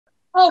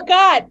Oh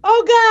God!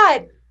 Oh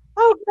God!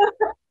 Oh God!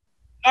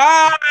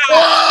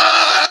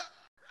 Ah!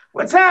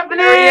 What's happening?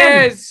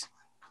 There he is.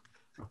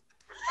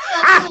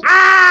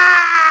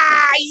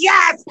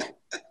 Yes!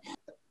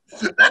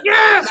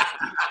 Yes!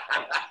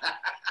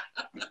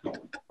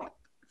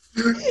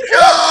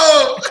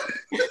 Yo!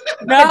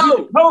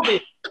 No!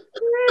 COVID.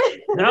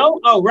 No?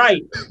 Oh,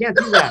 right. Can't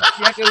do that.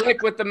 You have to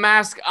lick with the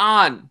mask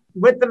on.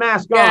 With the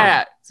mask on.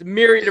 Yeah, it's a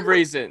myriad of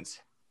reasons.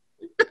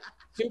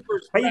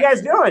 Super. How you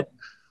guys doing?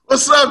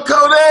 What's up,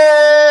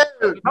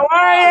 Conan? How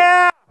are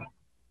you?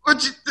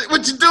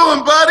 What you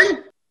doing, buddy?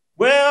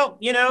 Well,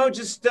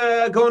 just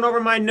going over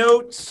my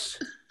notes.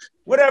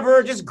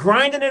 Whatever, just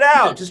grinding it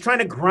out. Just trying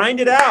to grind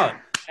it out.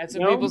 That's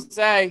what people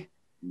say.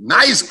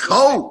 Nice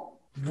coat.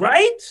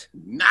 Right?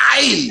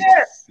 Nice.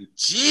 Yes.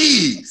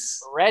 Jeez.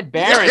 Red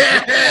Baron.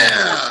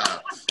 Yeah.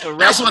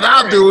 That's what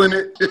I'll do in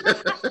it.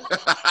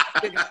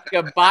 Like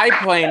a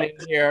biplane in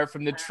here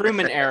from the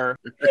Truman era.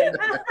 In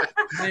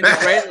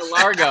Greater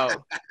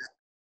Largo.